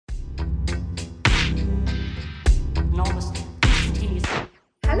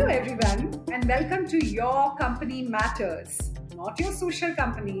everyone, and welcome to Your Company Matters. Not your social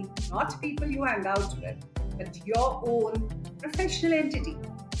company, not people you hang out with, but your own professional entity.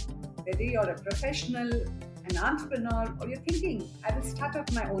 Whether you're a professional, an entrepreneur, or you're thinking, I will start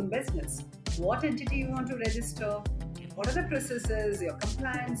up my own business, what entity you want to register, what are the processes, your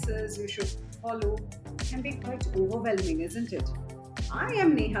compliances you should follow, can be quite overwhelming, isn't it? I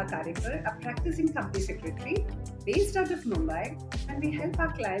am Neha Karikar, a practicing company secretary based out of Mumbai, and we help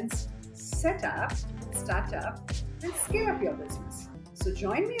our clients set up, start up, and scale up your business. So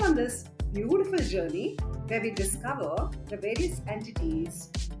join me on this beautiful journey where we discover the various entities,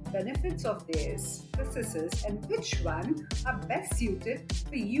 benefits of theirs, processes, and which one are best suited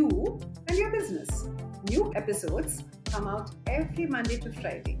for you and your business. New episodes come out every Monday to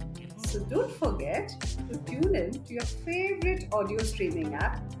Friday. So don't forget to tune in to your favorite audio streaming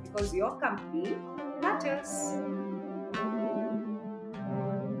app because your company matters.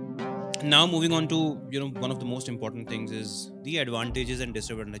 Now moving on to one of the most important things is the advantages and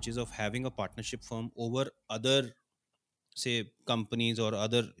disadvantages of having a partnership firm over other, say, companies or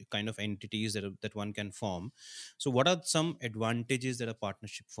other kind of entities that one can form. So what are some advantages that a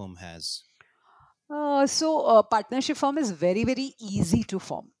partnership firm has? A partnership firm is very, very easy to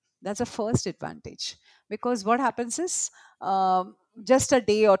form. That's a first advantage because what happens is just a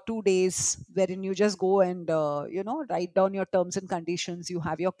day or 2 days wherein you just go and write down your terms and conditions. You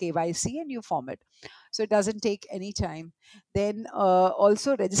have your KYC and you form it, so it doesn't take any time. Then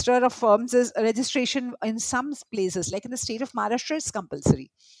also registrar of firms is registration in some places, like in the state of Maharashtra, it's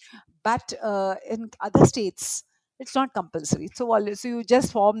compulsory, but in other states it's not compulsory. So you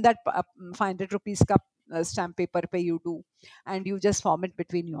just form that 500 rupees cup stamp paper pay you do, and you just form it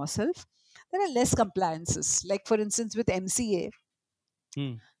between yourself. There are less compliances, like for instance with MCA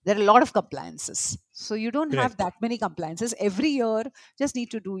Hmm. there are a lot of compliances, so you don't have Correct. that many compliances every year. Just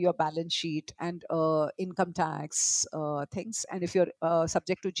need to do your balance sheet and income tax things, and if you're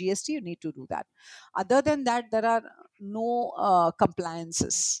subject to GST you need to do that. Other than that there are no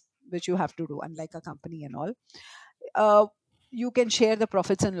compliances which you have to do, unlike a company and all. uh, you can share the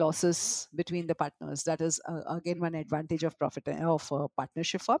profits and losses between the partners. That is again one advantage of profit of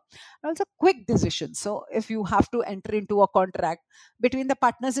partnership firm. And also quick decisions, so if you have to enter into a contract between the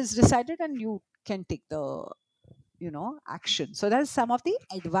partners, it's decided and you can take the action. So that's some of the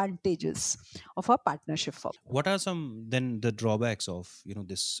advantages of a partnership firm. What are some then the drawbacks of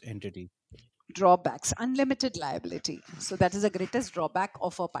this entity? Drawbacks: unlimited liability. So that is the greatest drawback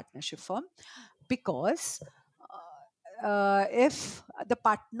of a partnership firm, because if the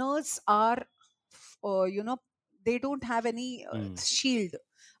partners are you know they don't have any Hmm. shield,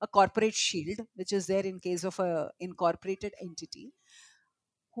 a corporate shield which is there in case of a incorporated entity.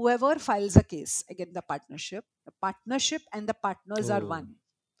 Whoever files a case against the partnership and the partners are Oh. one.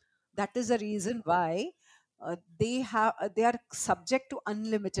 That is the reason why they are subject to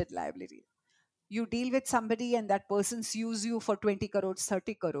unlimited liability. You deal with somebody and that person sues you for 20 crores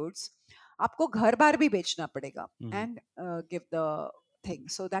 30 crores, आपको घर बार भी बेचना पड़ेगा Hmm. and give the thing.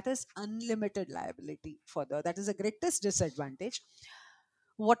 So that is unlimited liability. For the that is the greatest disadvantage.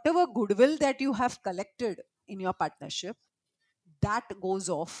 Whatever goodwill that you have collected in your partnership, that goes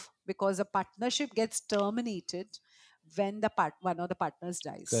off because the partnership gets terminated when one of the partners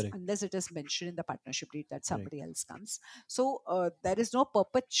dies, Correct. unless it is mentioned in the partnership deed that Correct. somebody else comes. So there is no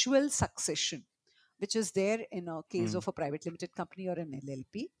perpetual succession which is there in a case Hmm. of a private limited company or an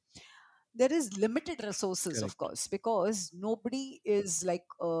LLP. There is limited resources, of Correct. course, because nobody is like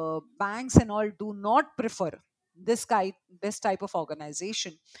banks and all do not prefer this type of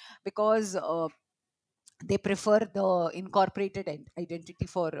organization, because they prefer the incorporated identity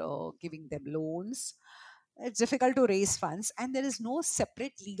for giving them loans. It's difficult to raise funds, and there is no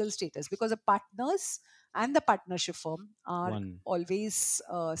separate legal status because the partners and the partnership firm are One. always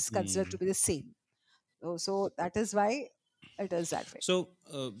considered to Hmm. be the same. So that is why it is that way. So,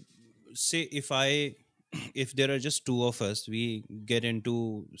 say if there are just two of us, we get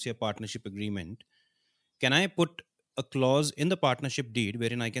into, say, a partnership agreement. Can I put a clause in the partnership deed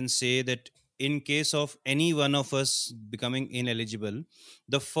wherein I can say that in case of any one of us becoming ineligible,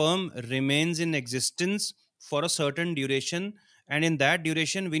 the firm remains in existence for a certain duration, and in that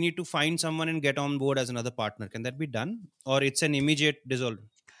duration, we need to find someone and get on board as another partner? Can that be done, or it's an immediate dissolve?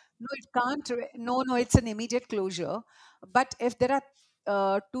 No, it can't. No, it's an immediate closure. But if there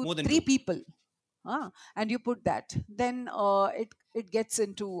are two, More than three two. people, and you put that, then it gets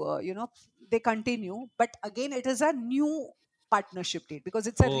into they continue. But again, it is a new partnership date because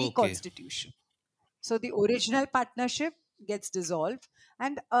it's a Okay. reconstitution. So the original partnership gets dissolved,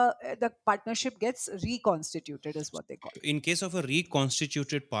 and the partnership gets reconstituted, is what they call. In case of a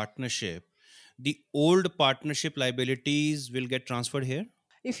reconstituted partnership, the old partnership liabilities will get transferred here.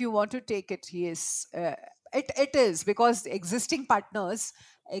 If you want to take it, yes, it is, because the existing partners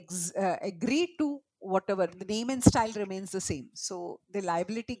agree to whatever, the name and style remains the same, so the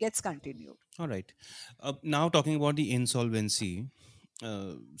liability gets continued. All right. Now talking about the insolvency.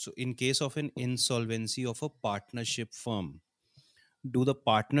 So in case of an insolvency of a partnership firm, do the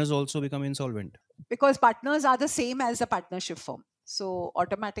partners also become insolvent? Because partners are the same as the partnership firm, so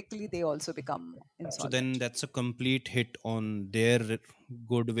automatically they also become So then insolvent. that's a complete hit on their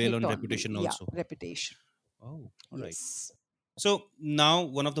goodwill Hit and on the, reputation yeah, also. reputation. Oh, all right. Yes. So now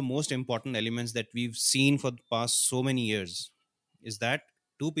one of the most important elements that we've seen for the past so many years is that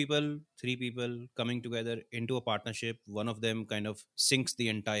two people, three people coming together into a partnership, one of them kind of sinks the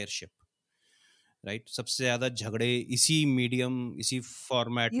entire ship, right? सबसे ज्यादा झगड़े इसी medium इसी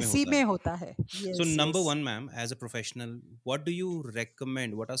format में इसी होता में है. होता है. So Yes, number yes. one, ma'am, as a professional, what do you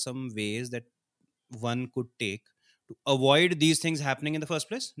recommend? What are some ways that one could take to avoid these things happening in the first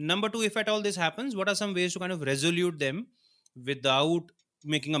place? Number two, if at all this happens, what are some ways to kind of resolve them without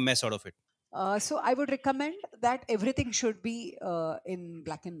making a mess out of it? So I would recommend that everything should be in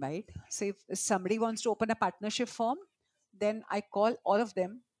black and white. So if somebody wants to open a partnership firm, then I call all of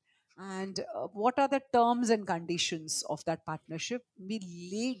them, and what are the terms and conditions of that partnership? We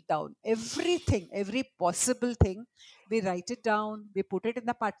lay down everything, every possible thing. We write it down. We put it in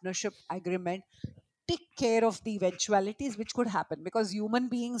the partnership agreement. Take care of the eventualities which could happen, because human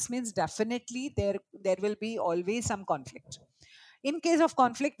beings means definitely there will be always some conflict. In case of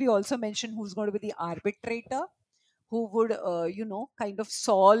conflict, we also mention who's going to be the arbitrator, who would kind of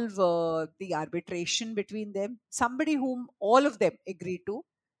solve the arbitration between them, somebody whom all of them agree to.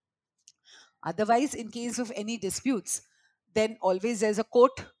 Otherwise, in case of any disputes, then always there's a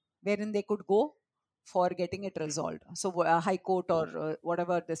court wherein they could go for getting it resolved. So a high court or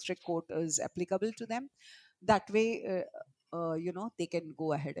whatever district court is applicable to them, that way they can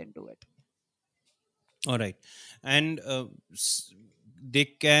go ahead and do it. All right. And they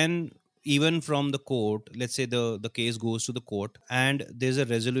can, even from the court, let's say the case goes to the court and there's a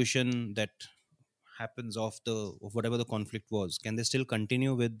resolution that happens of whatever the conflict was, can they still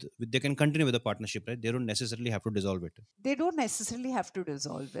continue with they can continue with the partnership, right? They don't necessarily have to dissolve it. They don't necessarily have to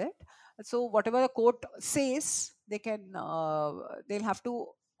dissolve it. So whatever the court says, they'll have to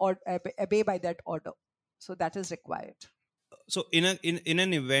obey by that order. So that is required. So in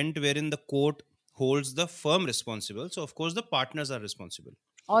an event wherein the court holds the firm responsible, so of course the partners are responsible.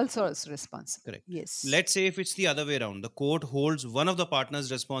 Also is responsible. Correct. Yes. Let's say if it's the other way around, the court holds one of the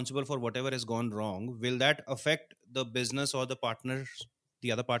partners responsible for whatever has gone wrong. Will that affect the business or the partners,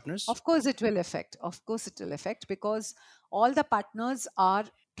 the other partners? Of course, it will affect. Of course, it will affect, because all the partners are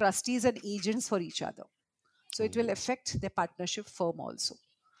trustees and agents for each other. So it will Oh, affect the partnership firm also.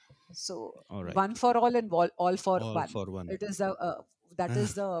 So all right. one for all and all for All one. for one. It is the that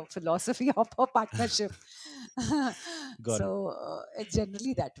is the philosophy of a partnership. Got it. So it's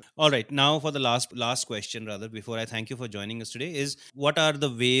generally that way. All right. Now for the last question, rather, before I thank you for joining us today, is what are the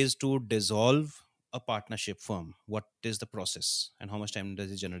ways to dissolve a partnership firm? What is the process, and how much time does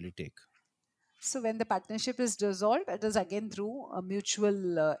it generally take? So when the partnership is dissolved, it is again through a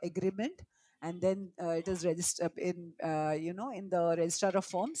mutual agreement, and then it is registered in the register of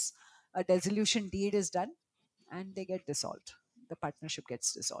firms. A dissolution deed is done, and they get dissolved. The partnership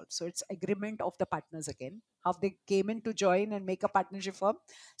gets dissolved. So it's agreement of the partners again. How they came in to join and make a partnership firm.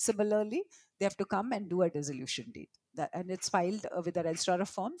 Similarly, they have to come and do a dissolution deed. And it's filed with the registrar of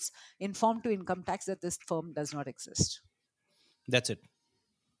firms, informed to income tax that this firm does not exist. That's it.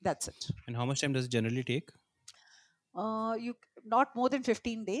 That's it. And how much time does it generally take? You not more than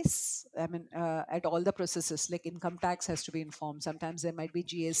 15 days. I mean, at all the processes, like income tax has to be informed. Sometimes there might be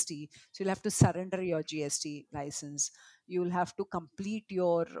GST, so you'll have to surrender your GST license. You'll have to complete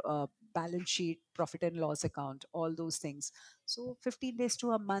your balance sheet, profit and loss account, all those things. So 15 days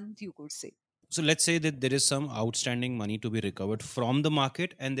to a month, you could say. So let's say that there is some outstanding money to be recovered from the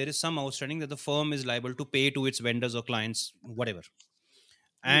market, and there is some outstanding that the firm is liable to pay to its vendors or clients, whatever.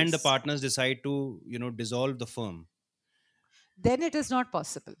 And the Yes. partners decide to, dissolve the firm. Then it is not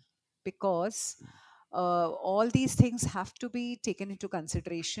possible, because all these things have to be taken into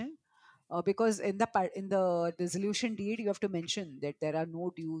consideration, because in the dissolution deed you have to mention that there are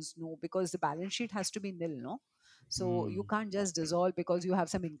no dues, no, because the balance sheet has to be nil, no. So you Hmm. can't just dissolve because you have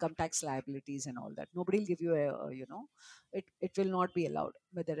some income tax liabilities and all that. Nobody will give you it will not be allowed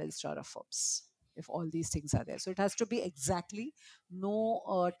by the registrar of firms if all these things are there. So it has to be exactly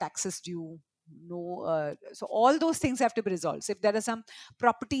no taxes due, No, so all those things have to be resolved. So if there are some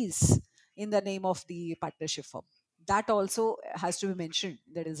properties in the name of the partnership firm, that also has to be mentioned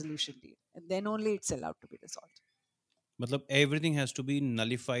in the resolution deed, and then only it's allowed to be resolved. Matlab, everything has to be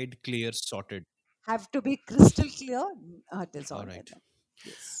nullified, clear, sorted. Have to be crystal clear, All dissolved, and right. then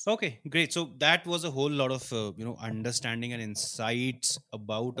yes. Okay, great. So that was a whole lot of understanding and insights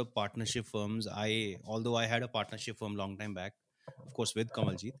about a partnership firms. Although I had a partnership firm long time back, of course with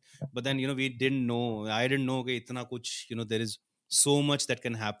Kamaljit, but then we didn't know. I didn't know that itna kuch, there is so much that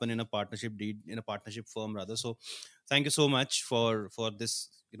can happen in a partnership deed, in a partnership firm rather. So thank you so much for this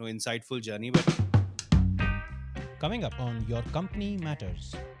insightful journey. But coming up on Your Company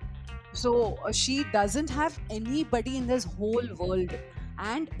Matters. So she doesn't have anybody in this whole world,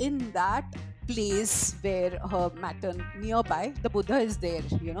 and in that place where her matter nearby, the Buddha is there.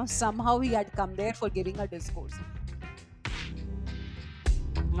 Somehow he had come there for giving a discourse.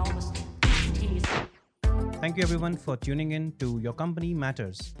 Thank you everyone for tuning in to Your Company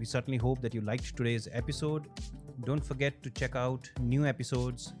Matters. We certainly hope that you liked today's episode. Don't forget to check out new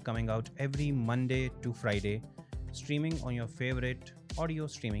episodes coming out every Monday to Friday, streaming on your favorite audio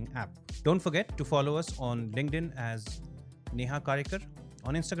streaming app. Don't forget to follow us on LinkedIn as Neha Karikar,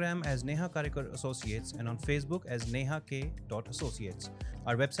 on Instagram as Neha Karikar Associates, and on Facebook as nehak.associates.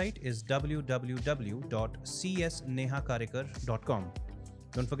 Our website is www.csnehakarikar.com.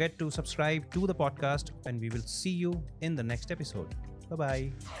 Don't forget to subscribe to the podcast, and we will see you in the next episode.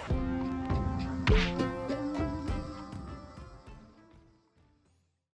 Bye-bye.